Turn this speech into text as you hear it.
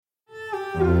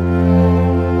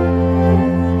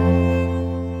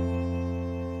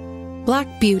Black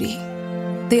Beauty,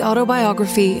 The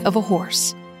Autobiography of a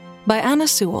Horse, by Anna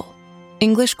Sewell,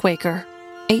 English Quaker,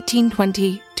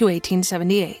 1820 to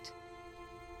 1878.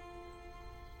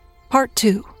 Part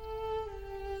 2.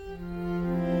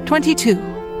 22.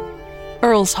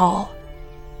 Earl's Hall.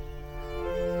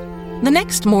 The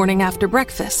next morning after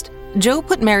breakfast, Joe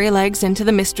put Merrylegs into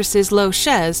the mistress's low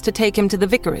chaise to take him to the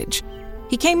vicarage.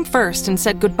 He came first and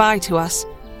said goodbye to us,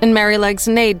 and Merrylegs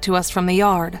neighed to us from the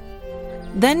yard.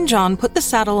 Then John put the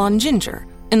saddle on Ginger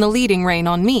and the leading rein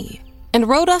on me, and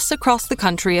rode us across the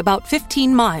country about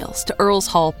 15 miles to Earl's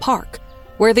Hall Park,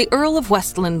 where the Earl of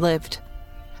Westland lived.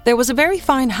 There was a very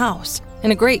fine house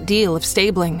and a great deal of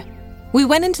stabling. We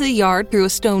went into the yard through a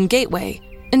stone gateway,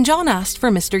 and John asked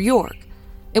for Mr. York.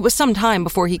 It was some time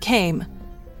before he came.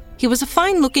 He was a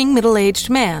fine-looking, middle-aged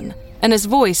man, and his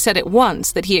voice said at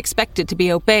once that he expected to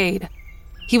be obeyed.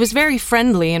 He was very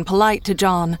friendly and polite to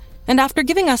John, and after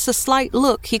giving us a slight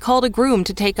look, he called a groom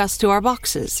to take us to our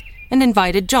boxes, and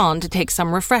invited John to take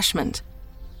some refreshment.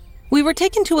 We were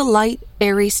taken to a light,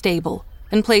 airy stable,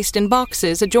 and placed in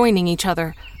boxes adjoining each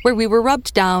other, where we were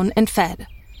rubbed down and fed.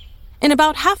 In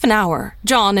about half an hour,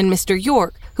 John and Mr.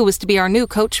 York, who was to be our new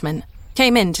coachman,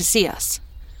 came in to see us.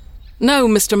 "Now,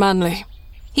 Mr. Manley,"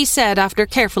 he said after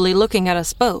carefully looking at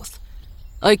us both,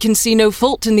 "I can see no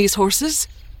fault in these horses,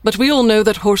 but we all know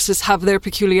that horses have their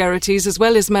peculiarities as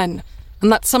well as men,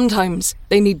 and that sometimes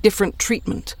they need different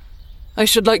treatment. I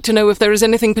should like to know if there is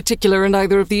anything particular in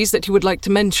either of these that you would like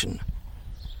to mention."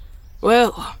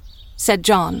 "Well," said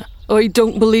John, "I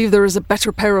don't believe there is a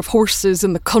better pair of horses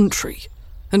in the country,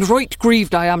 and right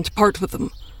grieved I am to part with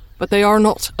them, but they are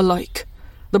not alike.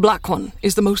 The black one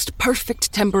is the most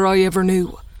perfect temper I ever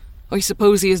knew. I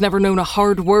suppose he has never known a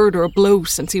hard word or a blow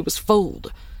since he was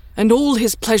foaled, and all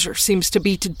his pleasure seems to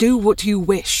be to do what you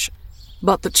wish.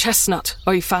 But the chestnut,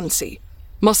 I fancy,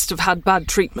 must have had bad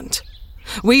treatment.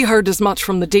 We heard as much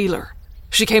from the dealer.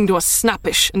 She came to us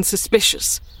snappish and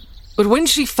suspicious. But when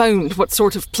she found what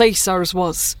sort of place ours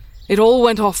was, it all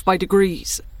went off by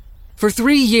degrees. For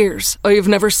 3 years, I have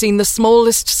never seen the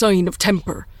smallest sign of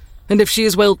temper, and if she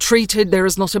is well treated, there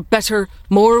is not a better,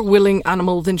 more willing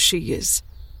animal than she is.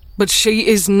 But she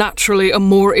is naturally a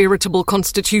more irritable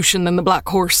constitution than the black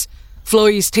horse.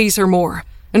 Flies tease her more.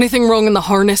 Anything wrong in the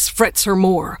harness frets her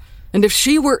more. And if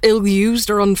she were ill-used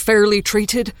or unfairly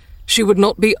treated, she would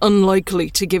not be unlikely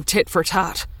to give tit for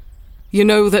tat. You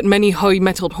know that many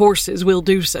high-mettled horses will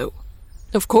do so."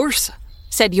 "Of course,"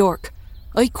 said York.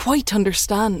 "I quite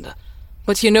understand.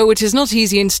 But you know it is not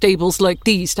easy in stables like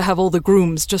these to have all the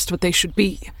grooms just what they should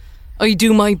be. I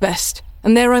do my best,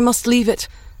 and there I must leave it.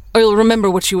 I'll remember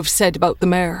what you have said about the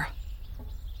mare."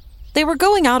 They were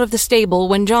going out of the stable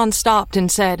when John stopped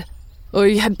and said,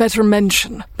 "I had better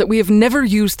mention that we have never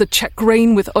used the check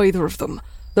rein with either of them.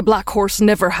 The black horse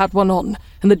never had one on,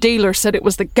 and the dealer said it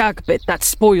was the gag bit that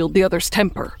spoiled the other's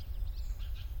temper."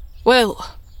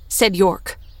 "Well," said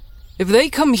York, "if they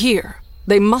come here,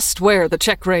 they must wear the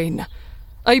check rein.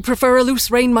 I prefer a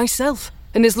loose rein myself,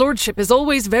 and his lordship is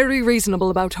always very reasonable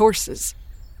about horses.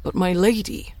 But my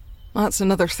lady, that's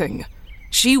another thing.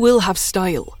 She will have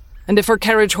style, and if her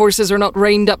carriage horses are not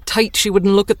reined up tight, she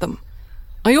wouldn't look at them.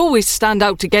 I always stand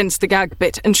out against the gag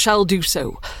bit, and shall do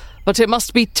so, but it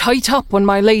must be tight up when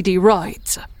my lady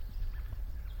rides."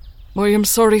 "I am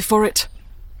sorry for it.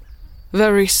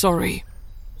 Very sorry,"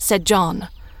 said John.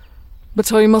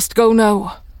 "But I must go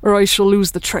now, or I shall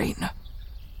lose the train."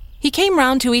 He came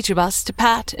round to each of us to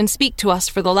pat and speak to us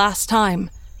for the last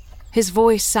time. His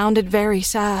voice sounded very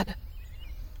sad.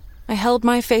 I held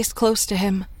my face close to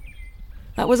him.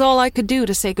 That was all I could do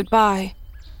to say goodbye.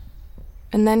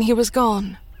 And then he was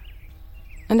gone,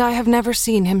 and I have never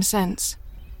seen him since.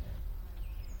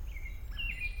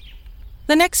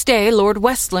 The next day, Lord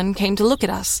Westland came to look at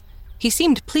us. He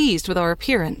seemed pleased with our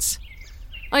appearance.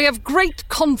 "I have great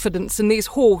confidence in these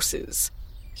horses,"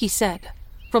 he said,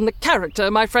 "from the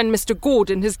character my friend Mr.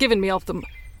 Gordon has given me of them.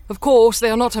 Of course, they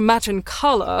are not a match in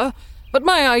colour, but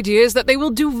my idea is that they will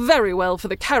do very well for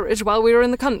the carriage while we are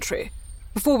in the country.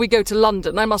 Before we go to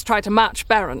London, I must try to match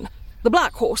Baron. The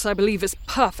black horse, I believe, is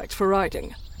perfect for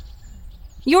riding."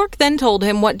 York then told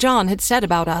him what John had said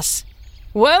about us.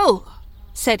 "Well,"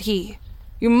 said he,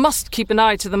 "you must keep an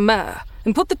eye to the mare,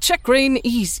 and put the check rein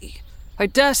easy. I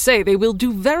dare say they will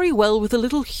do very well with a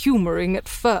little humouring at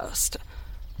first.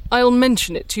 I'll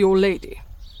mention it to your lady."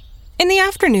 In the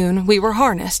afternoon, we were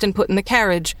harnessed and put in the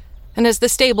carriage, and as the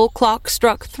stable clock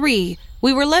struck 3,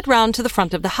 we were led round to the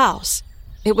front of the house.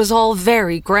 It was all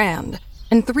very grand,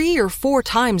 and 3 or 4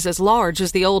 times as large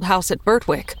as the old house at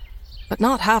Birtwick. but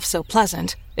not half so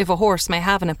pleasant, if a horse may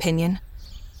have an opinion.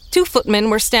 2 footmen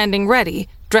were standing ready,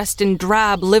 dressed in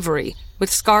drab livery,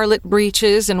 with scarlet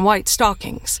breeches and white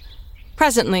stockings.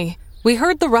 Presently, we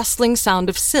heard the rustling sound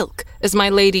of silk as my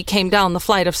lady came down the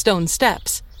flight of stone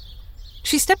steps.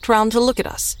 She stepped round to look at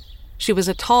us. She was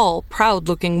a tall,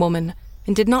 proud-looking woman,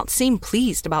 and did not seem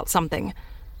pleased about something,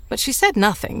 but she said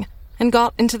nothing, and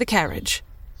got into the carriage.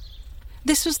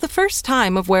 This was the first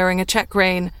time of wearing a check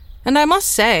rein, and I must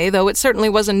say, though it certainly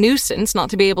was a nuisance not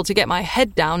to be able to get my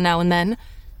head down now and then,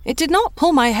 it did not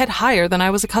pull my head higher than I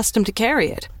was accustomed to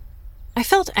carry it. I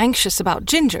felt anxious about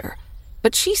Ginger,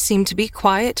 but she seemed to be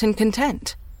quiet and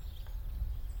content.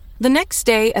 The next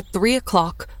day at 3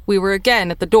 o'clock, we were again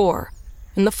at the door,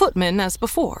 and the footman as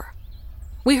before.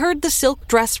 We heard the silk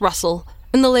dress rustle,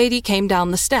 and the lady came down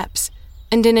the steps,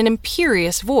 and in an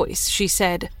imperious voice she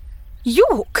said,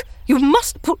 "York, you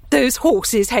must put those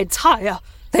horses' heads higher.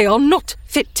 They are not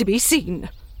fit to be seen."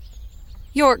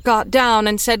 York got down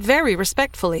and said very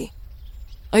respectfully,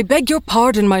 "I beg your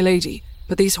pardon, my lady,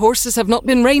 but these horses have not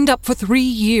been reined up for 3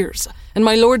 years, and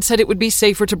my lord said it would be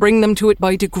safer to bring them to it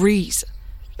by degrees.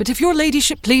 But if your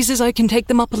ladyship pleases, I can take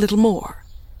them up a little more."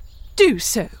 "Do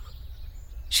so,"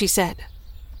 she said.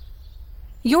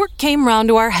 York came round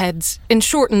to our heads and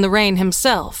shortened the rein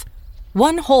himself.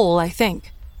 1 hole, I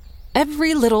think.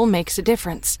 Every little makes a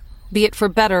difference, be it for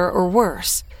better or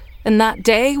worse, and that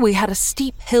day we had a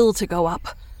steep hill to go up.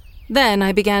 Then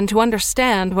I began to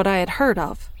understand what I had heard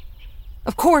of.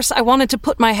 Of course, I wanted to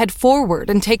put my head forward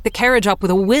and take the carriage up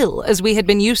with a will, as we had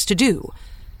been used to do.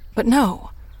 But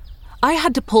no, I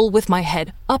had to pull with my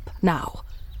head up now,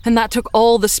 and that took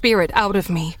all the spirit out of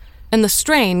me, and the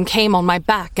strain came on my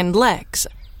back and legs.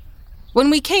 When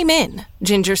we came in,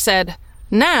 Ginger said,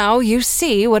 "Now you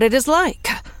see what it is like.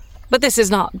 But this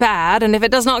is not bad, and if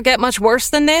it does not get much worse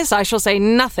than this, I shall say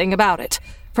nothing about it,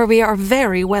 for we are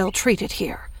very well treated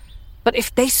here. But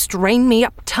if they strain me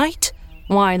up tight,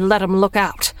 why, let 'em look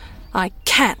out. I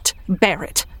can't bear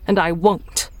it, and I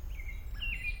won't."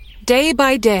 Day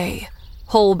by day,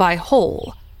 hole by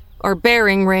hole, our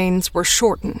bearing reins were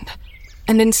shortened,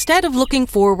 and instead of looking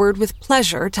forward with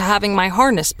pleasure to having my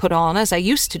harness put on as I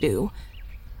used to do,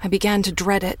 I began to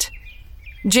dread it.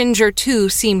 Ginger, too,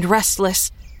 seemed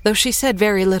restless, though she said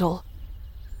very little.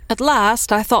 At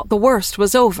last, I thought the worst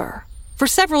was over. For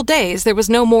several days there was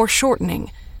no more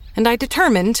shortening, and I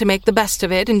determined to make the best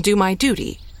of it and do my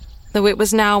duty, though it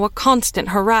was now a constant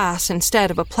harass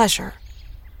instead of a pleasure.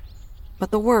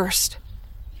 But the worst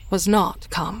was not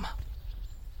come.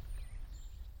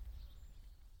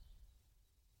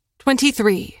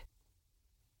 23.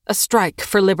 A strike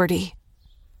for liberty.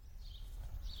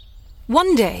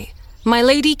 One day, my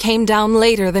lady came down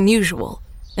later than usual,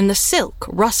 and the silk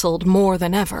rustled more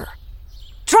than ever.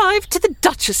 "Drive to the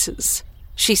Duchess's,"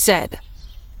 she said.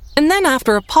 And then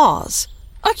after a pause,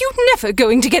 "Are you never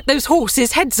going to get those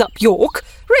horses' heads up, York?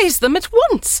 Raise them at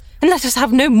once, and let us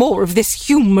have no more of this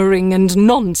humouring and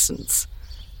nonsense."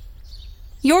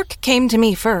 York came to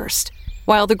me first,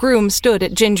 while the groom stood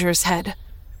at Ginger's head.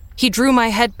 He drew my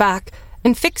head back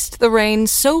and fixed the rein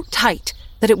so tight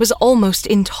that it was almost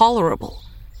intolerable.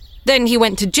 Then he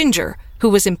went to Ginger, who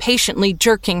was impatiently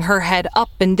jerking her head up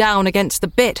and down against the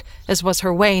bit, as was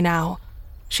her way now.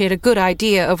 She had a good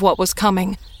idea of what was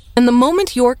coming, and the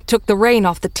moment York took the rein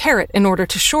off the terret in order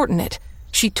to shorten it,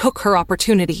 she took her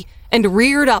opportunity and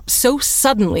reared up so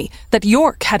suddenly that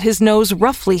York had his nose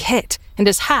roughly hit and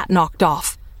his hat knocked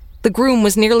off. The groom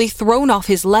was nearly thrown off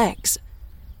his legs.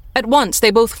 At once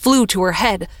they both flew to her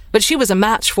head, but she was a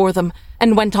match for them,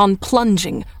 and went on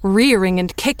plunging, rearing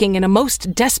and kicking in a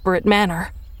most desperate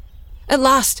manner. At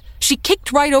last, she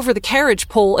kicked right over the carriage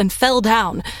pole and fell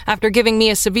down, after giving me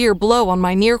a severe blow on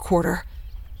my near quarter.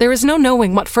 There is no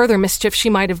knowing what further mischief she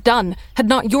might have done, had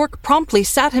not York promptly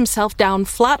sat himself down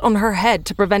flat on her head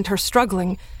to prevent her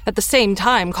struggling, at the same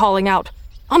time calling out,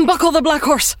 "Unbuckle the black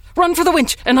horse! Run for the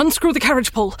winch, and unscrew the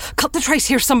carriage pole! Cut the trace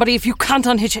here, somebody, if you can't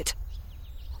unhitch it!"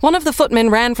 One of the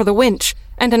footmen ran for the winch,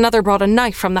 and another brought a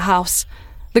knife from the house.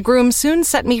 The groom soon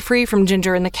set me free from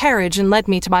Ginger in the carriage and led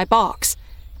me to my box.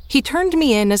 He turned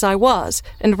me in as I was,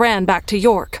 and ran back to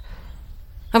York.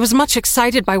 I was much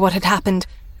excited by what had happened,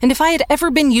 and if I had ever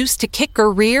been used to kick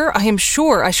or rear, I am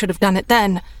sure I should have done it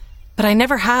then. But I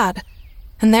never had,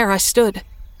 and there I stood,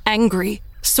 angry,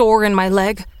 sore in my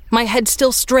leg, my head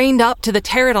still strained up to the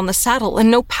terret on the saddle, and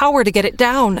no power to get it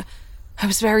down. I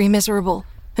was very miserable,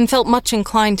 and felt much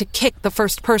inclined to kick the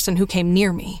first person who came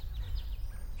near me.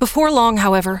 Before long,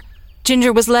 however,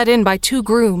 Ginger was led in by 2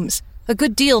 grooms, a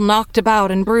good deal knocked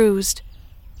about and bruised.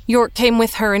 York came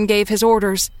with her and gave his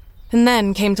orders, and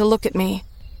then came to look at me.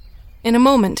 In a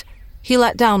moment, He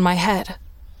let down my head.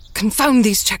 "Confound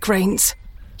these check reins,"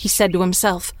 he said to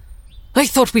himself. "I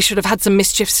thought we should have had some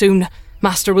mischief soon.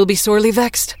 Master will be sorely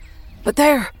vexed. But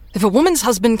there, if a woman's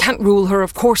husband can't rule her,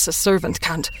 of course a servant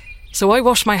can't. So I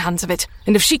wash my hands of it,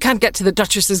 and if she can't get to the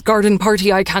Duchess's garden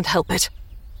party, I can't help it."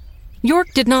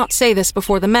 York did not say this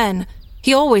before the men.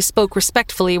 He always spoke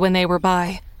respectfully when they were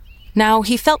by. Now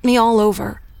he felt me all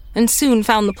over, and soon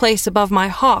found the place above my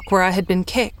hock where I had been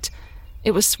kicked.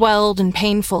 It was swelled and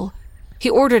painful. He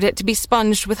ordered it to be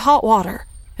sponged with hot water,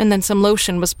 and then some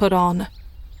lotion was put on.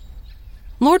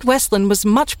 Lord Westland was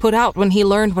much put out when he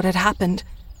learned what had happened.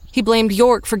 He blamed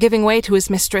York for giving way to his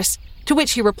mistress, to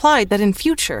which he replied that in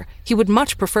future he would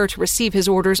much prefer to receive his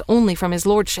orders only from his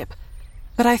lordship.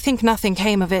 But I think nothing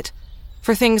came of it,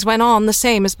 for things went on the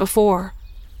same as before.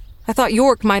 I thought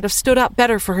York might have stood up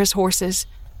better for his horses,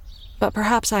 but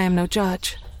perhaps I am no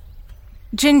judge.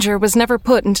 Ginger was never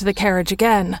put into the carriage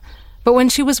again, but when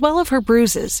she was well of her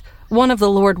bruises, one of the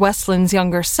Lord Westland's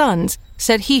younger sons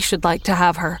said he should like to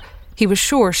have her. He was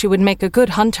sure she would make a good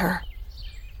hunter.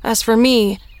 As for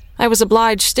me, I was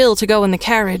obliged still to go in the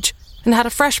carriage, and had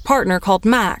a fresh partner called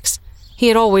Max. He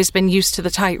had always been used to the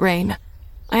tight rein.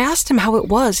 I asked him how it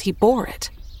was he bore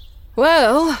it.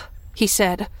 "Well," he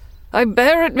said, "I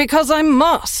bear it because I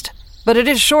must, but it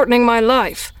is shortening my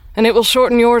life, and it will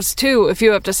shorten yours too if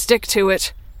you have to stick to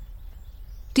it."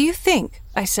 "Do you think,"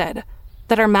 I said,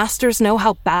 "that our masters know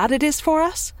how bad it is for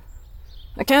us?"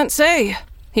 "I can't say,"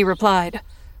 he replied,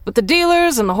 "but the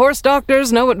dealers and the horse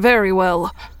doctors know it very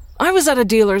well. I was at a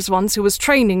dealer's once who was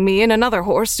training me and another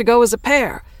horse to go as a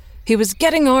pair. He was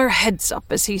getting our heads up,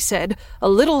 as he said, a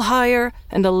little higher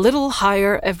and a little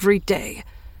higher every day.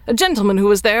 A gentleman who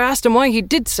was there asked him why he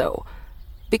did so.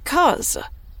 "Because,"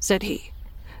 said he,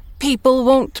 "people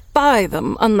won't buy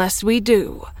them unless we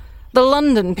do. The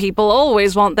London people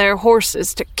always want their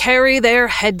horses to carry their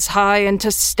heads high and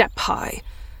to step high.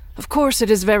 Of course it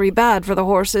is very bad for the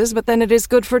horses, but then it is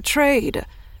good for trade.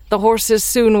 The horses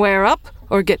soon wear up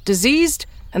or get diseased,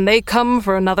 and they come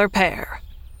for another pair."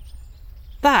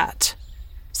 "That,"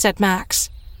 said Max,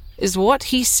 "is what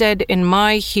he said in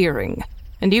my hearing,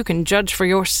 and you can judge for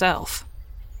yourself."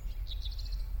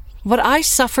 What I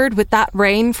suffered with that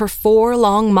rein for 4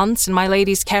 long months in my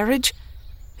lady's carriage,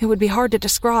 it would be hard to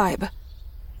describe.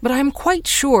 But I am quite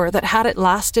sure that had it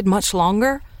lasted much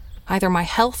longer, either my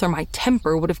health or my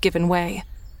temper would have given way.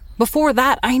 Before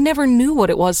that, I never knew what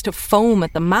it was to foam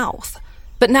at the mouth.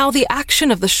 But now the action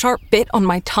of the sharp bit on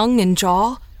my tongue and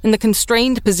jaw, and the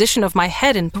constrained position of my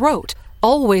head and throat,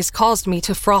 always caused me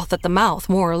to froth at the mouth,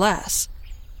 more or less.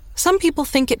 Some people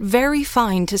think it very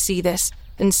fine to see this,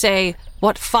 and say,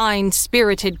 "What fine,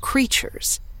 spirited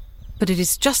creatures." But it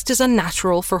is just as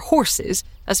unnatural for horses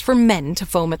as for men to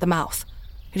foam at the mouth.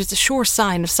 It is a sure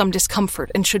sign of some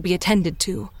discomfort and should be attended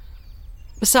to.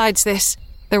 Besides this,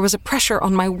 there was a pressure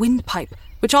on my windpipe,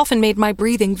 which often made my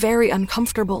breathing very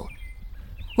uncomfortable.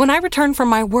 When I returned from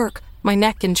my work, my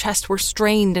neck and chest were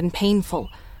strained and painful,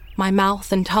 my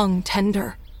mouth and tongue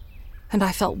tender, and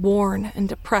I felt worn and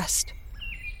depressed.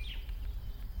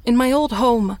 In my old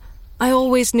home, I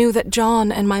always knew that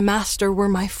John and my master were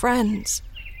my friends.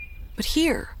 But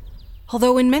here,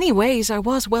 although in many ways I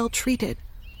was well treated,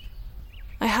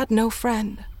 I had no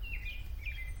friend.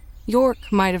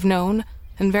 York might have known,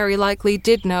 and very likely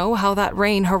did know, how that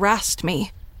rein harassed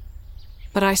me.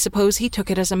 But I suppose he took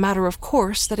it as a matter of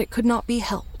course that it could not be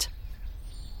helped.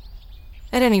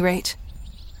 At any rate,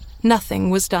 nothing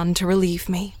was done to relieve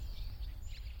me.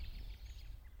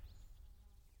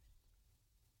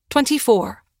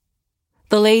 24.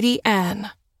 The Lady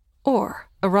Anne, or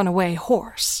a runaway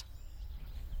horse.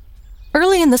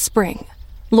 Early in the spring,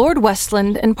 Lord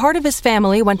Westland and part of his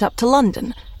family went up to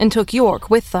London and took York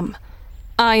with them.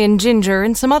 I and Ginger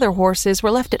and some other horses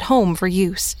were left at home for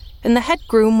use, and the head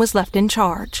groom was left in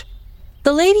charge.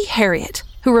 The Lady Harriet,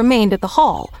 who remained at the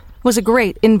hall, was a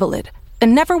great invalid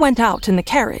and never went out in the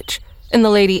carriage, and the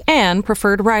Lady Anne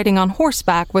preferred riding on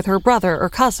horseback with her brother or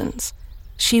cousins.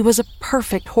 She was a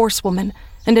perfect horsewoman,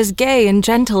 and as gay and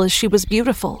gentle as she was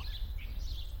beautiful.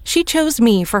 She chose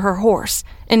me for her horse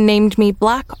and named me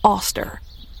Black Auster.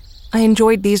 I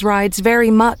enjoyed these rides very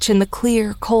much in the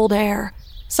clear, cold air,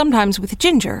 sometimes with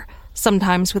Ginger,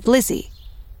 sometimes with Lizzie.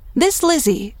 This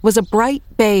Lizzie was a bright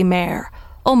bay mare,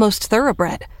 almost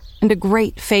thoroughbred, and a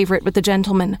great favorite with the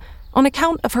gentleman, on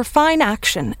account of her fine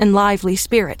action and lively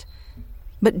spirit.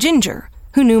 But Ginger,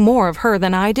 who knew more of her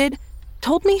than I did,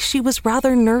 told me she was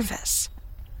rather nervous.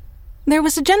 There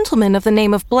was a gentleman of the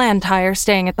name of Blantyre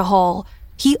staying at the hall.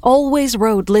 He always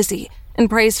rode Lizzie, and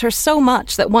praised her so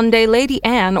much that one day Lady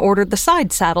Anne ordered the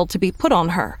side saddle to be put on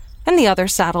her, and the other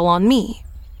saddle on me.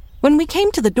 When we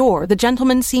came to the door, the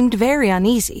gentleman seemed very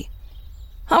uneasy.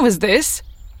 "How is this?"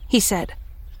 he said.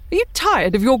 "Are you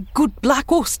tired of your good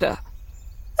black oyster?"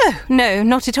 "Oh, no,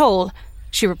 not at all,"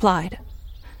 she replied.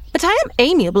 "But I am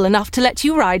amiable enough to let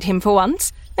you ride him for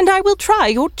once, and I will try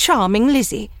your charming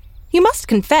Lizzie. You must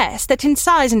confess that in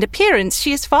size and appearance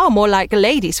she is far more like a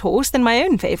lady's horse than my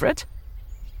own favourite."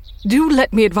 "Do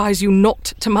let me advise you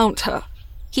not to mount her,"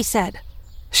 he said.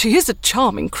 "She is a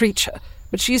charming creature,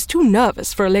 but she is too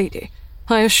nervous for a lady.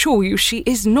 I assure you she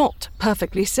is not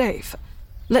perfectly safe.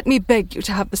 Let me beg you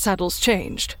to have the saddles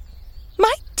changed."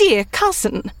 "My dear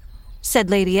cousin," said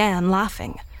Lady Anne,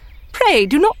 laughing, "pray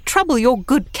do not trouble your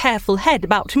good, careful head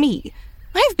about me.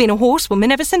 I have been a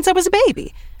horsewoman ever since I was a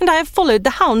baby, and I have followed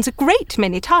the hounds a great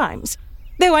many times.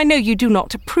 Though I know you do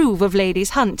not approve of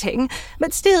ladies hunting,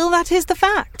 but still that is the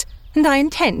fact, and I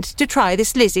intend to try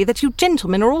this Lizzie that you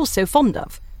gentlemen are all so fond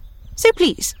of. So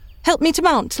please, help me to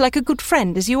mount like a good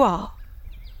friend as you are."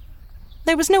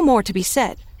 There was no more to be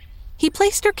said. He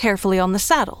placed her carefully on the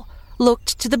saddle,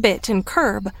 looked to the bit and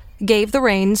curb, gave the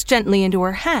reins gently into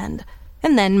her hand,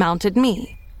 and then mounted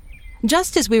me.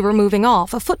 Just as we were moving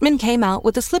off, a footman came out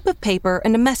with a slip of paper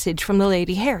and a message from the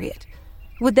Lady Harriet.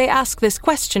 Would they ask this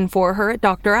question for her at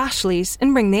Dr. Ashley's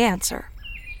and bring the answer?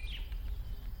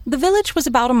 The village was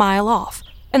about a mile off,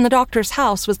 and the doctor's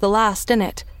house was the last in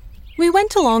it. We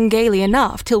went along gaily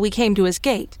enough till we came to his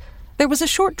gate. There was a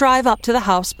short drive up to the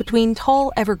house between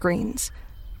tall evergreens.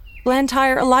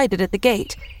 Blantyre alighted at the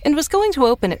gate and was going to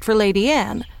open it for Lady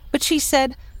Anne, but she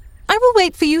said, "I will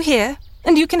wait for you here,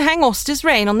 and you can hang Auster's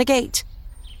rein on the gate."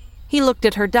 He looked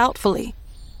at her doubtfully.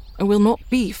 "It will not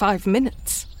be 5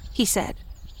 minutes," he said.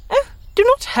 "Oh, do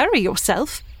not hurry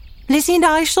yourself. Lizzie and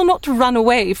I shall not run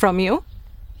away from you."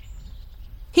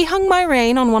 He hung my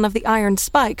rein on one of the iron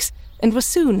spikes and was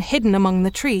soon hidden among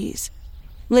the trees.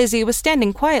 Lizzie was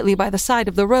standing quietly by the side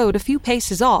of the road a few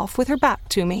paces off with her back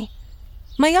to me.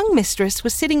 My young mistress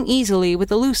was sitting easily with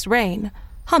the loose rein,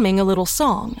 humming a little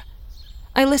song.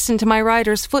 I listened to my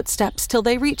rider's footsteps till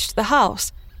they reached the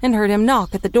house and heard him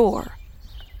knock at the door.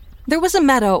 There was a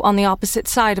meadow on the opposite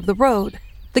side of the road,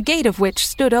 the gate of which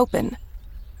stood open.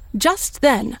 Just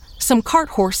then, some cart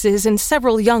horses and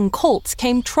several young colts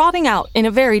came trotting out in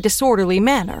a very disorderly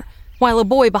manner, while a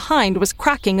boy behind was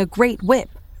cracking a great whip.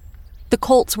 The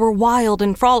colts were wild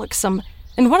and frolicsome,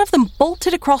 and one of them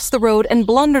bolted across the road and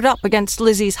blundered up against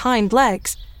Lizzie's hind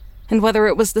legs, and whether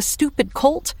it was the stupid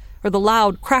colt or the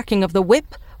loud cracking of the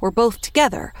whip, or both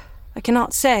together, I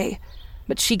cannot say,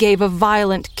 but she gave a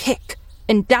violent kick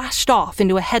and dashed off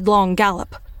into a headlong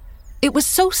gallop. It was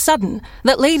so sudden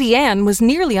that Lady Anne was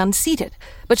nearly unseated,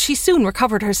 but she soon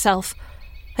recovered herself.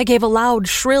 I gave a loud,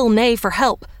 shrill neigh for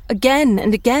help. Again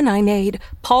and again I neighed,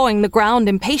 pawing the ground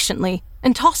impatiently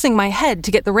and tossing my head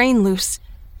to get the rein loose.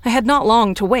 I had not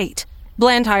long to wait.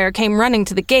 Blantyre came running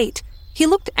to the gate. He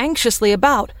looked anxiously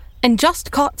about and just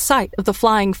caught sight of the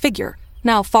flying figure,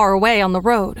 now far away on the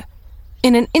road.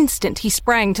 In an instant he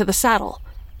sprang to the saddle.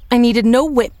 I needed no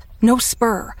whip, no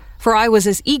spur, for I was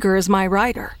as eager as my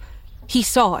rider. He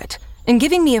saw it, and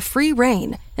giving me a free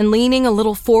rein and leaning a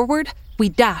little forward, we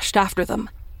dashed after them.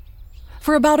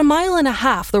 For about 1.5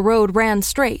 miles the road ran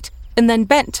straight, and then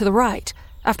bent to the right,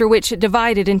 after which it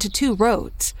divided into 2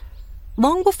 roads.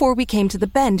 Long before we came to the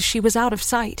bend, she was out of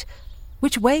sight.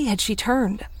 Which way had she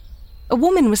turned? A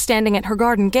woman was standing at her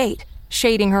garden gate,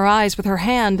 shading her eyes with her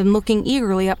hand and looking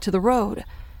eagerly up to the road.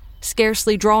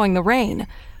 Scarcely drawing the rein,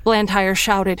 Blantyre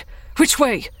shouted, "Which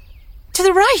way?" "To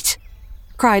the right!"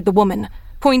 cried the woman,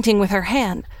 pointing with her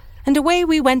hand, and away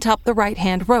we went up the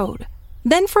right-hand road.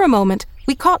 Then for a moment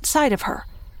we caught sight of her.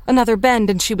 Another bend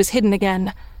and she was hidden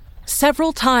again.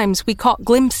 Several times we caught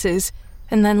glimpses,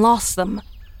 and then lost them.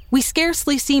 We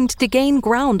scarcely seemed to gain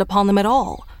ground upon them at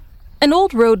all. An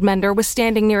old road mender was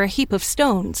standing near a heap of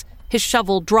stones, his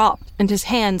shovel dropped and his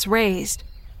hands raised.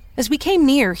 As we came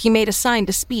near, he made a sign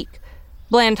to speak.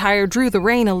 Blantyre drew the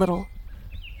rein a little.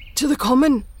 To the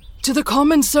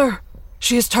common, sir.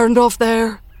 She has turned off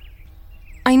there."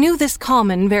 I knew this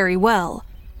common very well.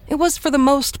 It was for the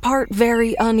most part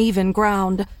very uneven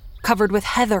ground, covered with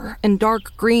heather and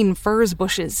dark green furze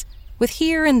bushes, with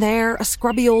here and there a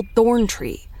scrubby old thorn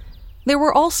tree. There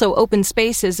were also open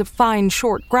spaces of fine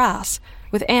short grass,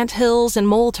 with anthills and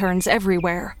mole turns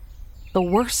everywhere. The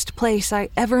worst place I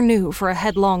ever knew for a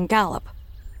headlong gallop.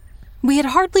 We had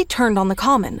hardly turned on the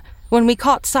common when we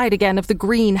caught sight again of the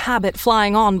green habit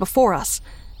flying on before us.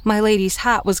 My lady's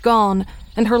hat was gone,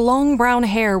 and her long brown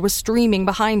hair was streaming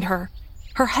behind her.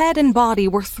 Her head and body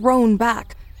were thrown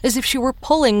back, as if she were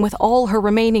pulling with all her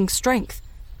remaining strength,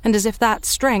 and as if that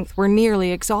strength were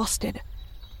nearly exhausted.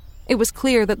 It was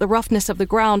clear that the roughness of the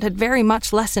ground had very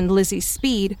much lessened Lizzie's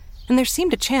speed, and there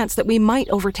seemed a chance that we might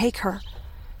overtake her.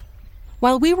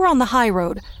 While we were on the high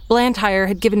road, Blantyre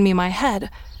had given me my head,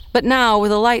 but now,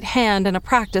 with a light hand and a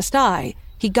practiced eye,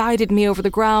 he guided me over the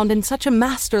ground in such a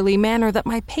masterly manner that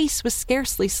my pace was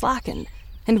scarcely slackened,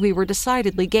 and we were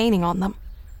decidedly gaining on them.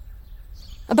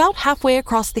 About halfway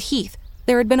across the heath,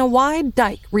 there had been a wide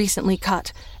dike recently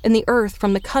cut, and the earth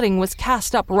from the cutting was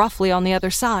cast up roughly on the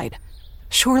other side.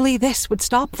 Surely this would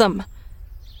stop them.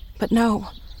 But no.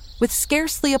 With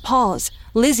scarcely a pause,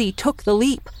 Lizzie took the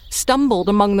leap, stumbled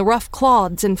among the rough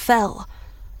clods, and fell.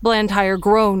 Blantyre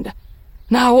groaned.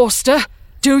 "Now, Auster,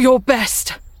 do your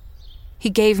best." He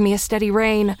gave me a steady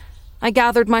rein. I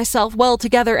gathered myself well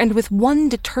together and with one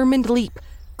determined leap,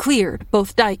 cleared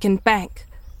both dike and bank.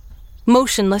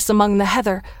 Motionless among the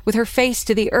heather, with her face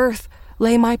to the earth,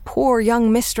 lay my poor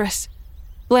young mistress.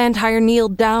 Blantyre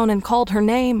kneeled down and called her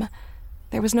name.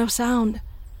 There was no sound.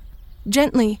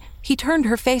 Gently, he turned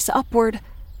her face upward.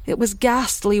 It was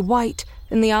ghastly white,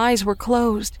 and the eyes were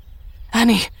closed.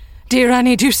 "Annie, dear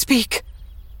Annie, do speak."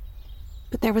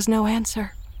 But there was no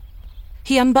answer.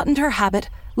 He unbuttoned her habit,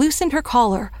 loosened her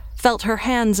collar, felt her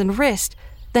hands and wrist,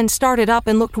 then started up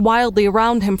and looked wildly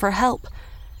around him for help.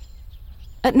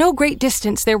 At no great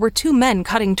distance there were 2 men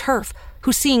cutting turf,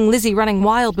 who, seeing Lizzie running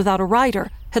wild without a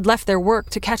rider, had left their work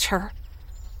to catch her.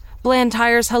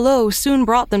 Blantyre's hello soon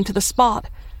brought them to the spot.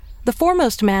 The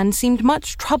foremost man seemed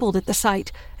much troubled at the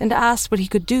sight, and asked what he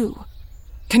could do.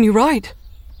 "Can you ride?"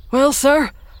 "Well,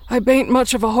 sir, I bain't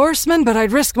much of a horseman, but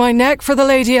I'd risk my neck for the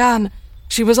Lady Anne.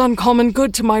 She was uncommon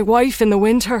good to my wife in the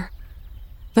winter."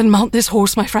 "Then mount this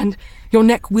horse, my friend. Your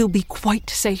neck will be quite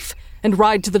safe, and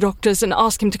ride to the doctor's and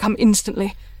ask him to come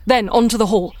instantly. Then on to the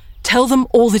hall. Tell them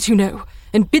all that you know,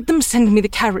 and bid them send me the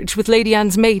carriage with Lady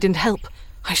Anne's maid and help.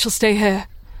 I shall stay here."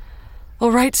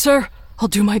 "All right, sir. I'll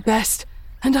do my best,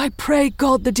 and I pray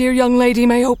God the dear young lady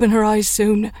may open her eyes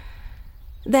soon."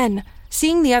 Then,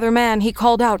 seeing the other man, he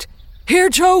called out, "Here,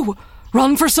 Joe!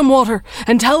 Run for some water,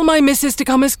 and tell my missus to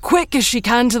come as quick as she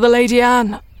can to the Lady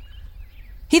Anne."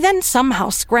 He then somehow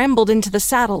scrambled into the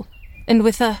saddle, and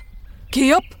with a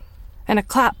 "Gee up!" and a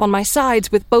clap on my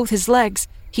sides with both his legs,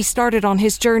 he started on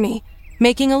his journey,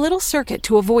 making a little circuit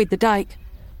to avoid the dike.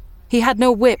 He had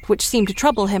no whip, which seemed to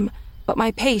trouble him, but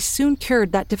my pace soon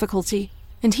cured that difficulty,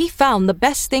 and he found the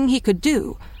best thing he could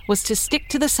do was to stick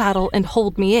to the saddle and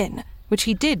hold me in, which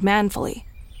he did manfully.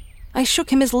 I shook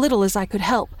him as little as I could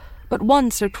help, but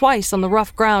once or twice on the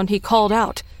rough ground he called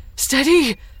out,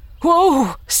 "Steady!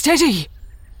 Whoa! Steady!"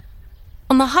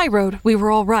 On the high road we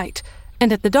were all right,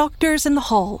 and at the doctor's in the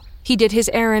hall he did his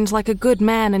errand like a good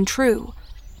man and true.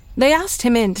 They asked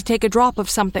him in to take a drop of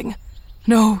something.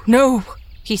 No,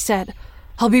 he said.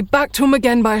 "I'll be back to him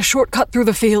again by a short cut through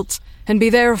the fields, and be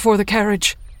there for the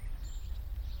carriage."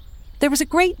 There was a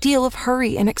great deal of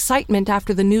hurry and excitement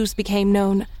after the news became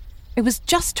known. It was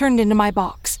just turned into my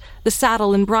box, the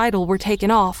saddle and bridle were taken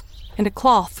off, and a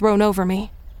cloth thrown over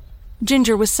me.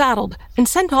 Ginger was saddled and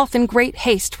sent off in great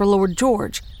haste for Lord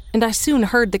George, and I soon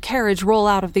heard the carriage roll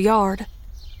out of the yard.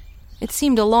 It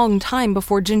seemed a long time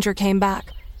before Ginger came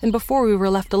back, and before we were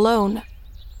left alone.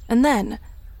 And then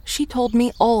she told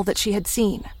me all that she had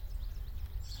seen.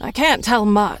 "I can't tell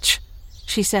much,"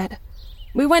 she said.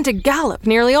 "We went a gallop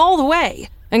nearly all the way,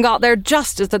 and got there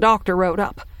just as the doctor rode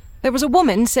up. There was a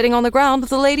woman sitting on the ground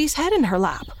with the lady's head in her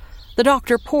lap. The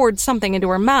doctor poured something into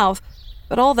her mouth,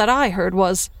 but all that I heard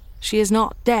was, 'She is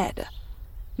not dead.'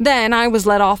 Then I was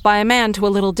led off by a man to a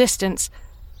little distance.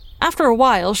 After a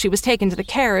while she was taken to the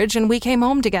carriage, and we came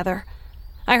home together.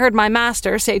 I heard my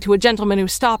master say to a gentleman who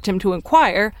stopped him to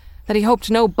inquire that he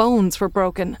hoped no bones were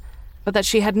broken, but that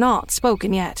she had not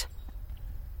spoken yet."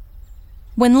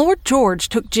 When Lord George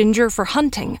took Ginger for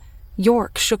hunting,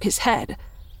 York shook his head.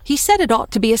 He said it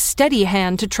ought to be a steady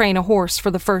hand to train a horse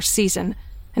for the first season,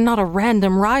 and not a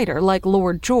random rider like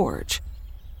Lord George.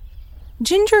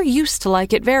 Ginger used to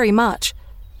like it very much,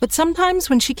 but sometimes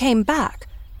when she came back,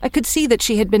 I could see that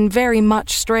she had been very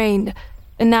much strained,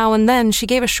 and now and then she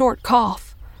gave a short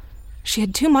cough. She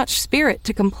had too much spirit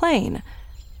to complain,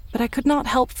 but I could not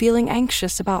help feeling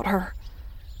anxious about her.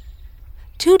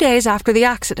 2 days after the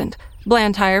accident,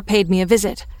 Blantyre paid me a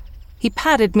visit. He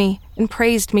patted me and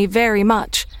praised me very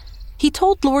much. He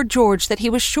told Lord George that he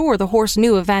was sure the horse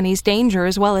knew of Annie's danger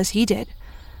as well as he did.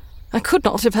 "I could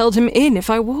not have held him in if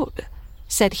I would,"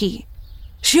 said he.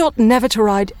 "She ought never to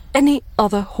ride any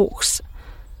other horse."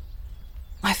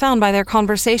 I found by their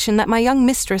conversation that my young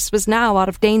mistress was now out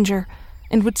of danger,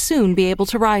 and would soon be able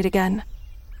to ride again.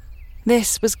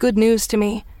 This was good news to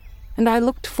me, and I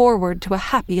looked forward to a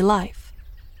happy life.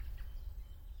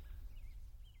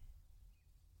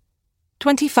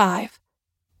 25.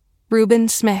 Reuben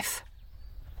Smith.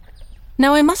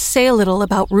 Now I must say a little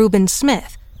about Reuben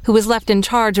Smith, who was left in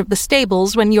charge of the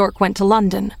stables when York went to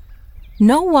London.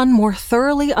 No one more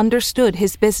thoroughly understood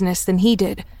his business than he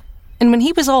did, and when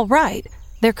he was all right,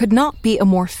 there could not be a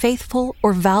more faithful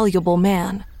or valuable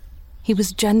man. He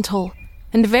was gentle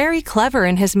and very clever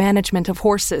in his management of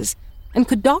horses, and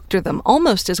could doctor them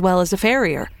almost as well as a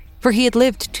farrier, for he had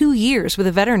lived 2 years with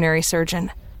a veterinary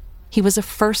surgeon. He was a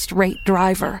first-rate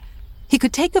driver. He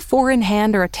could take a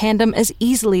four-in-hand or a tandem as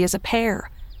easily as a pair.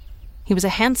 He was a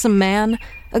handsome man,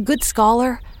 a good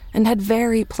scholar, and had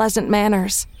very pleasant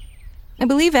manners. I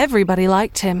believe everybody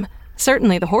liked him.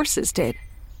 Certainly the horses did.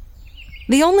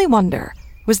 The only wonder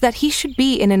was that he should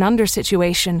be in an under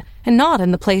situation and not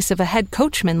in the place of a head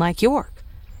coachman like York.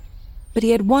 But he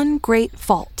had one great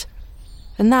fault,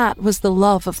 and that was the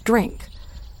love of drink.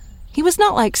 He was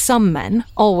not like some men,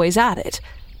 always at it.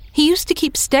 He used to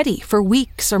keep steady for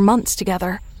weeks or months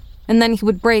together, and then he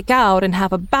would break out and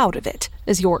have a bout of it,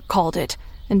 as York called it,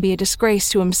 and be a disgrace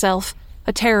to himself,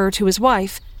 a terror to his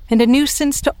wife, and a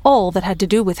nuisance to all that had to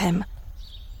do with him.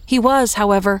 He was,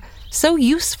 however, so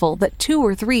useful that 2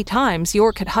 or 3 times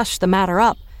York had hushed the matter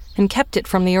up and kept it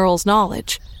from the Earl's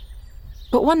knowledge.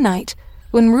 But one night,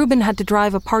 when Reuben had to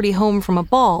drive a party home from a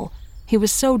ball, he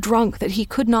was so drunk that he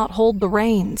could not hold the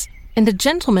reins, and a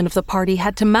gentleman of the party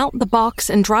had to mount the box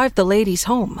and drive the ladies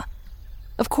home.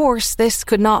 Of course, this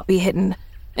could not be hidden,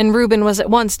 and Reuben was at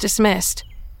once dismissed.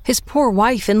 His poor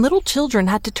wife and little children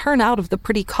had to turn out of the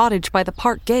pretty cottage by the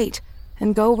park gate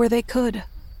and go where they could.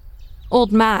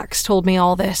 Old Max told me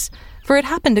all this, for it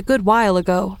happened a good while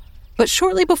ago, but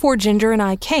shortly before Ginger and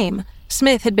I came,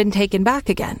 Smith had been taken back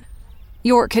again.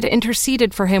 York had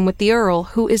interceded for him with the Earl,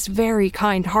 who is very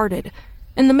kind-hearted,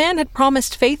 and the man had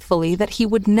promised faithfully that he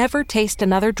would never taste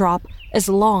another drop as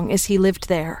long as he lived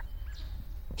there.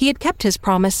 He had kept his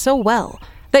promise so well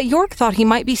that York thought he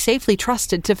might be safely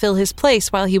trusted to fill his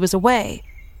place while he was away,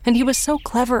 and he was so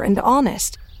clever and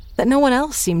honest that no one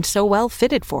else seemed so well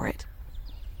fitted for it.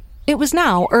 It was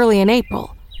now early in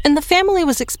April, and the family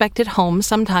was expected home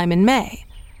sometime in May.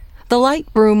 The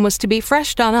light broom was to be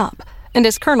fresh done up, and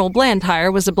as Colonel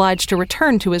Blantyre was obliged to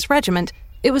return to his regiment,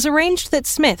 it was arranged that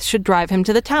Smith should drive him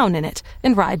to the town in it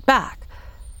and ride back.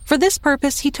 For this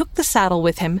purpose he took the saddle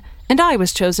with him, and I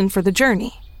was chosen for the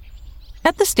journey.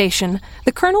 At the station,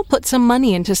 the colonel put some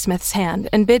money into Smith's hand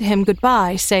and bid him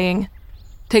goodbye, saying,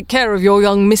 "Take care of your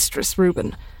young mistress,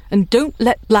 Reuben, and don't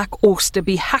let Black Auster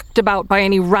be hacked about by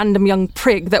any random young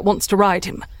prig that wants to ride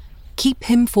him. Keep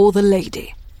him for the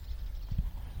lady."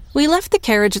 We left the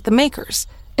carriage at the maker's,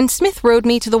 and Smith rode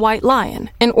me to the White Lion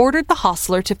and ordered the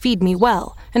hostler to feed me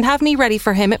well and have me ready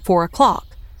for him at 4 o'clock.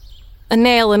 A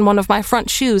nail in one of my front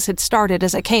shoes had started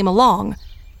as I came along,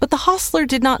 but the hostler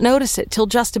did not notice it till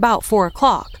just about 4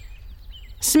 o'clock.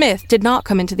 Smith did not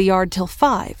come into the yard till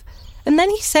 5, and then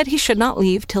he said he should not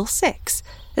leave till 6,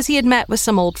 as he had met with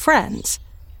some old friends.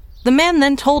 The man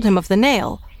then told him of the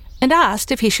nail, and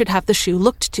asked if he should have the shoe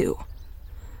looked to.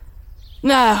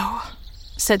 "No,"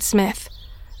 said Smith.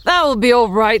 "That will be all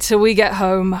right till we get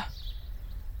home."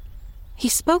 He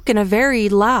spoke in a very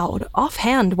loud,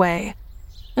 offhand way,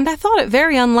 and I thought it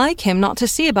very unlike him not to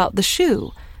see about the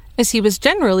shoe, as he was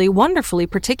generally wonderfully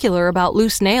particular about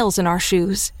loose nails in our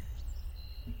shoes.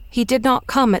 He did not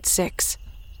come at 6,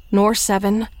 nor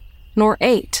 7, nor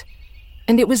 8,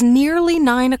 and it was nearly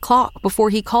 9 o'clock before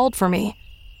he called for me,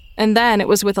 and then it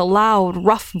was with a loud,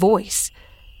 rough voice.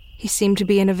 He seemed to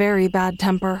be in a very bad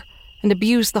temper, and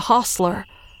abused the hostler,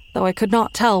 though I could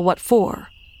not tell what for.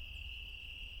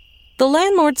 The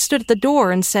landlord stood at the door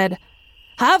and said,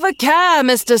 "Have a care,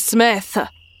 Mr. Smith!"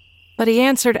 But he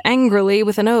answered angrily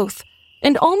with an oath,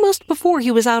 and almost before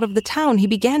he was out of the town he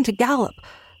began to gallop,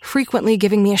 frequently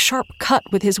giving me a sharp cut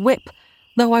with his whip,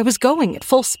 though I was going at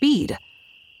full speed.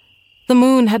 The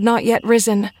moon had not yet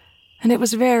risen, and it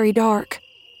was very dark.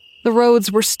 The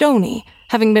roads were stony,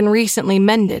 having been recently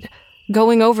mended.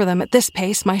 Going over them at this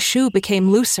pace, my shoe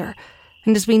became looser,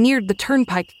 and as we neared the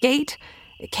turnpike gate,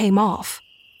 it came off.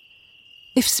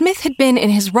 If Smith had been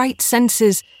in his right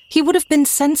senses, he would have been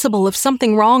sensible of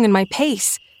something wrong in my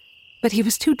pace, but he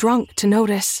was too drunk to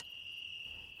notice.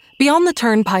 Beyond the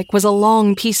turnpike was a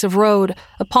long piece of road,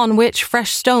 upon which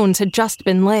fresh stones had just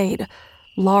been laid,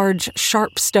 large,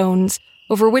 sharp stones,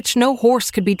 over which no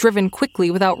horse could be driven quickly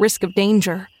without risk of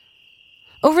danger.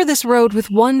 Over this road with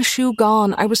one shoe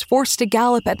gone, I was forced to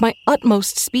gallop at my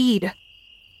utmost speed.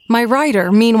 My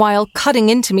rider, meanwhile, cutting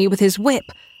into me with his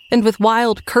whip, and with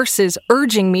wild curses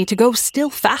urging me to go still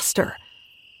faster.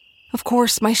 Of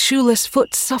course, my shoeless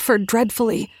foot suffered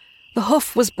dreadfully. The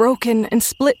hoof was broken and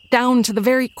split down to the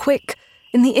very quick,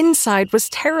 and the inside was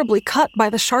terribly cut by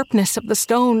the sharpness of the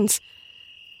stones.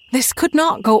 This could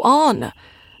not go on.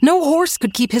 No horse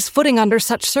could keep his footing under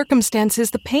such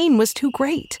circumstances. The pain was too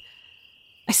great.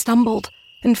 I stumbled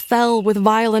and fell with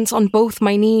violence on both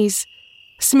my knees.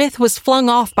 Smith was flung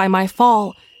off by my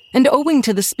fall, and owing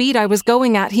to the speed I was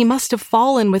going at, he must have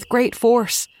fallen with great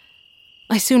force.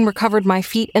 I soon recovered my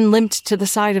feet and limped to the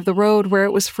side of the road where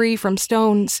it was free from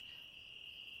stones.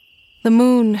 The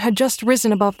moon had just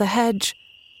risen above the hedge,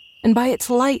 and by its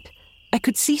light I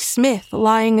could see Smith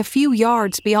lying a few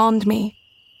yards beyond me.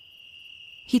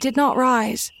 He did not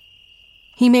rise.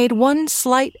 He made one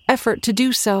slight effort to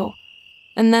do so,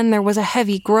 and then there was a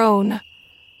heavy groan.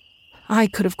 I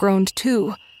could have groaned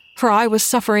too, for I was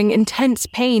suffering intense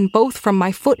pain both from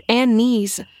my foot and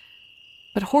knees.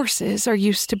 But horses are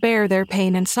used to bear their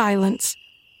pain in silence.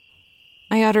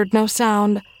 I uttered no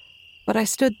sound, but I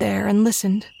stood there and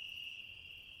listened.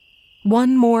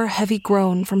 One more heavy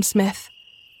groan from Smith.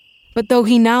 But though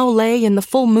he now lay in the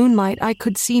full moonlight, I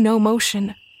could see no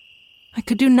motion. I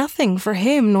could do nothing for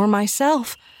him nor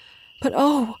myself. But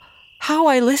oh, how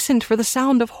I listened for the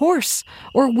sound of horse,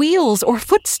 or wheels, or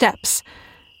footsteps.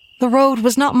 The road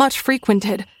was not much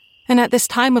frequented, and at this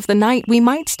time of the night we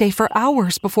might stay for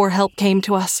hours before help came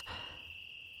to us.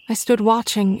 I stood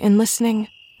watching and listening.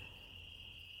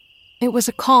 It was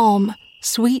a calm,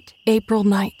 sweet April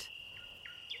night.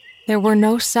 There were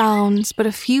no sounds but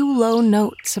a few low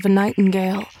notes of a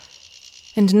nightingale,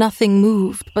 and nothing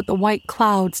moved but the white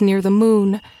clouds near the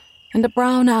moon and a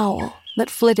brown owl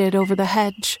that flitted over the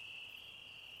hedge.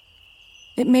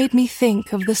 It made me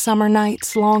think of the summer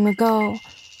nights long ago,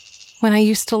 when I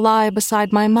used to lie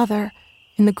beside my mother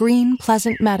in the green,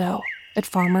 pleasant meadow at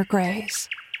Farmer Gray's.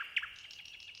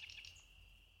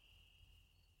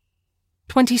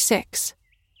 26.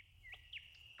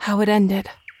 How it ended.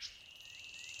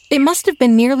 It must have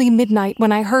been nearly midnight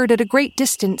when I heard at a great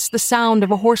distance the sound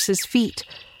of a horse's feet.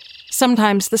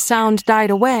 Sometimes the sound died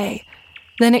away,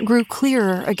 then it grew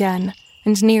clearer again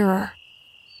and nearer.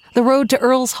 The road to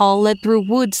Earl's Hall led through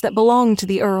woods that belonged to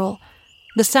the Earl.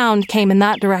 The sound came in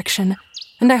that direction,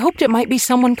 and I hoped it might be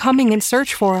someone coming in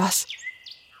search for us.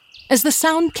 As the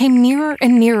sound came nearer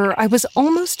and nearer, I was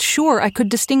almost sure I could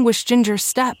distinguish Ginger's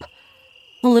step.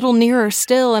 A little nearer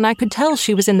still, and I could tell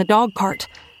she was in the dog-cart.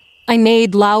 I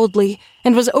neighed loudly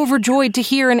and was overjoyed to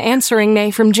hear an answering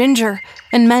neigh from Ginger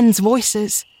and men's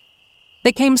voices.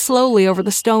 They came slowly over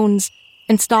the stones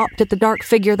and stopped at the dark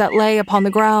figure that lay upon the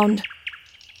ground.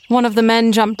 One of the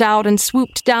men jumped out and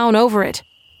swooped down over it.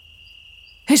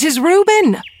 "It is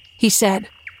Reuben," he said,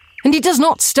 "and he does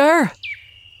not stir."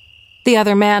 The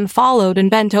other man followed and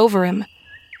bent over him.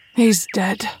 "He's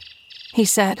dead," he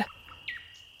said.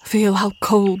 "Feel how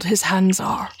cold his hands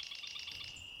are."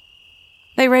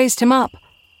 They raised him up,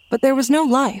 but there was no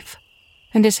life,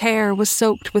 and his hair was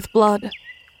soaked with blood.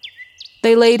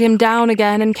 They laid him down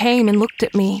again and came and looked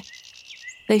at me.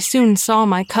 They soon saw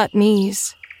my cut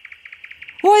knees.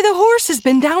 "Why, the horse has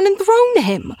been down and thrown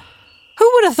him.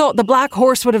 Who would have thought the black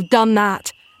horse would have done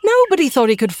that? Nobody thought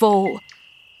he could fall.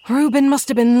 Reuben must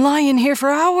have been lying here for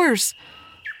hours.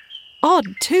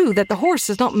 Odd, too, that the horse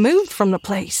has not moved from the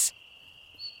place."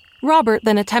 Robert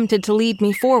then attempted to lead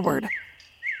me forward.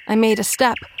 I made a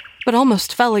step, but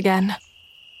almost fell again.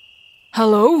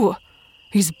 "Hello!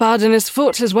 He's bad in his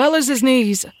foot as well as his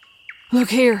knees. Look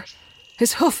here,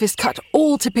 his hoof is cut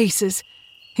all to pieces.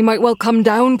 He might well come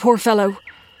down, poor fellow.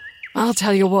 I'll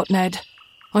tell you what, Ned,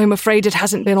 I'm afraid it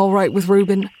hasn't been all right with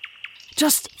Reuben.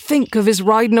 Just think of his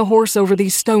riding a horse over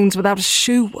these stones without a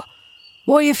shoe.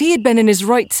 Why, if he had been in his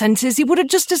right senses, he would have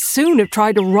just as soon have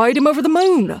tried to ride him over the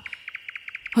moon.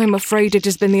 I'm afraid it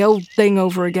has been the old thing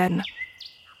over again.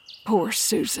 Poor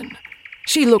Susan.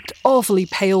 She looked awfully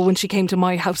pale when she came to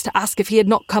my house to ask if he had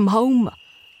not come home.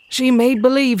 She made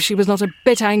believe she was not a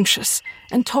bit anxious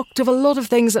and talked of a lot of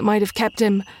things that might have kept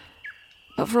him.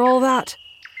 But for all that,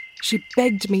 she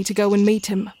begged me to go and meet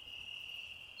him.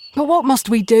 But what must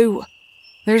we do?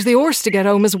 There's the horse to get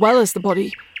home as well as the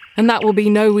body, and that will be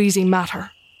no easy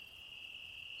matter."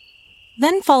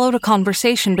 Then followed a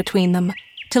conversation between them,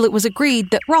 till it was agreed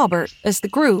that Robert, as the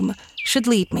groom, should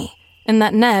lead me, and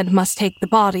that Ned must take the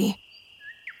body.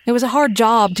 It was a hard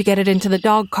job to get it into the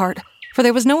dog-cart, for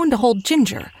there was no one to hold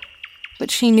Ginger,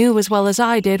 but she knew as well as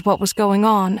I did what was going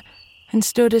on, and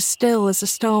stood as still as a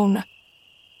stone.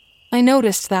 I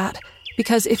noticed that,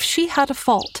 because if she had a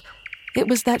fault, it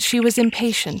was that she was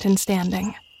impatient in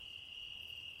standing.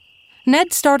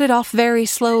 Ned started off very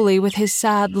slowly with his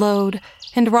sad load,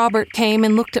 and Robert came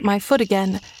and looked at my foot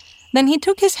again. Then he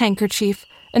took his handkerchief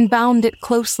and bound it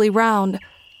closely round,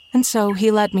 and so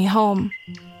he led me home.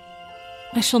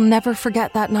 I shall never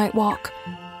forget that night walk.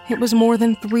 It was more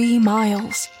than 3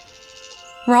 miles.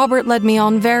 Robert led me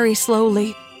on very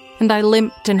slowly, and I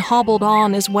limped and hobbled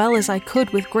on as well as I could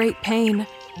with great pain.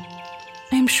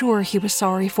 I am sure he was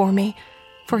sorry for me,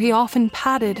 for he often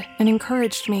patted and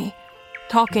encouraged me,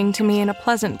 talking to me in a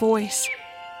pleasant voice.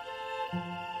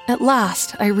 At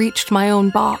last, I reached my own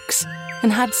box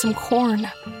and had some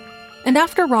corn, and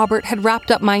after Robert had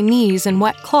wrapped up my knees in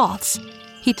wet cloths,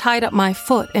 he tied up my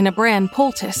foot in a bran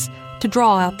poultice to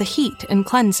draw out the heat and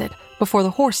cleanse it before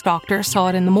the horse doctor saw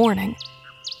it in the morning,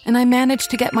 and I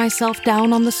managed to get myself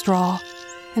down on the straw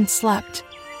and slept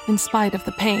in spite of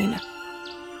the pain.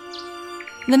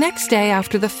 The next day,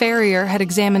 after the farrier had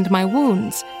examined my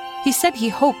wounds, he said he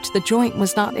hoped the joint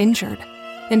was not injured,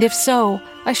 and if so,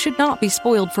 I should not be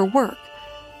spoiled for work,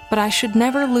 but I should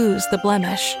never lose the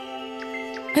blemish.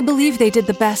 I believe they did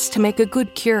the best to make a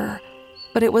good cure,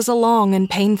 but it was a long and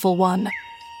painful one.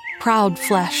 Proud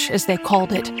flesh, as they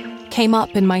called it, came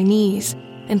up in my knees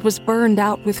and was burned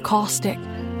out with caustic.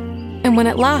 And when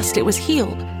at last it was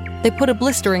healed, they put a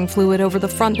blistering fluid over the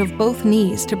front of both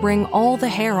knees to bring all the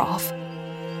hair off.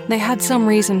 They had some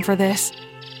reason for this,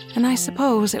 and I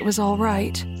suppose it was all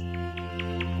right.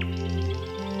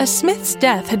 As Smith's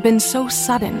death had been so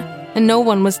sudden, and no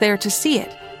one was there to see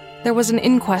it, there was an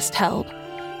inquest held.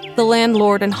 The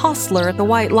landlord and hostler at the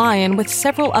White Lion, with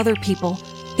several other people,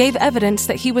 gave evidence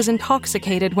that he was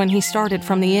intoxicated when he started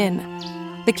from the inn.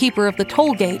 The keeper of the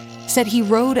toll gate said he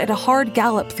rode at a hard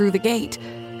gallop through the gate,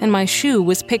 and my shoe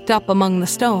was picked up among the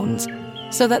stones,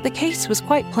 so that the case was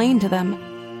quite plain to them,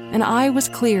 and I was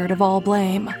cleared of all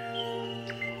blame.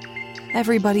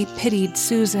 Everybody pitied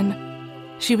Susan.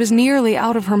 She was nearly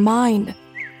out of her mind.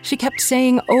 She kept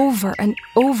saying over and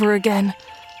over again,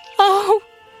 "Oh,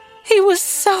 he was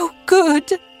so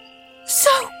good,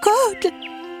 so good.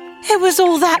 It was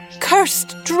all that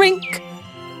cursed drink.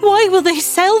 Why will they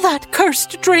sell that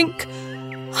cursed drink?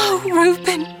 Oh,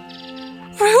 Reuben,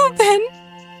 Reuben."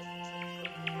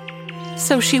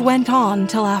 So she went on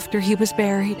till after he was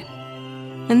buried.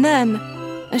 And then,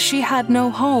 as she had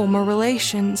no home or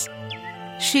relations,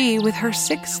 she, with her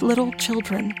 6 little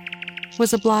children,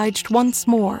 was obliged once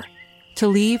more to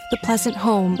leave the pleasant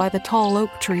home by the tall oak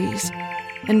trees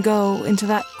and go into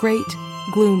that great,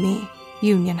 gloomy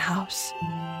Union House.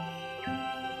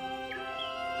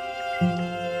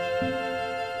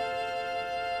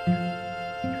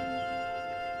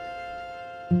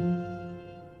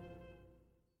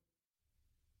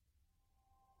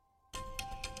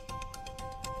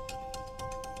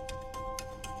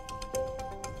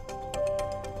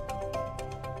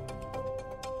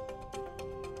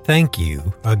 Thank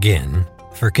you again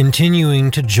for continuing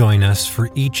to join us for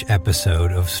each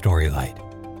episode of Storylight.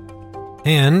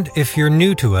 And if you're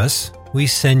new to us, we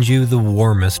send you the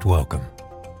warmest welcome.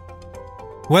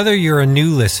 Whether you're a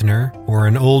new listener or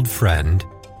an old friend,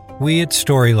 we at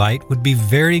Storylight would be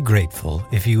very grateful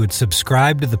if you would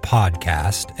subscribe to the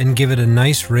podcast and give it a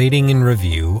nice rating and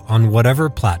review on whatever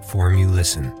platform you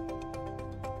listen.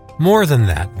 More than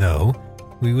that, though,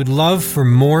 we would love for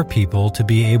more people to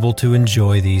be able to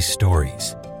enjoy these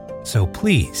stories. So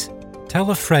please,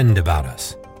 tell a friend about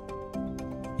us.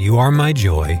 You are my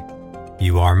joy.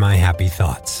 You are my happy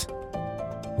thoughts.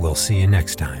 We'll see you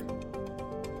next time.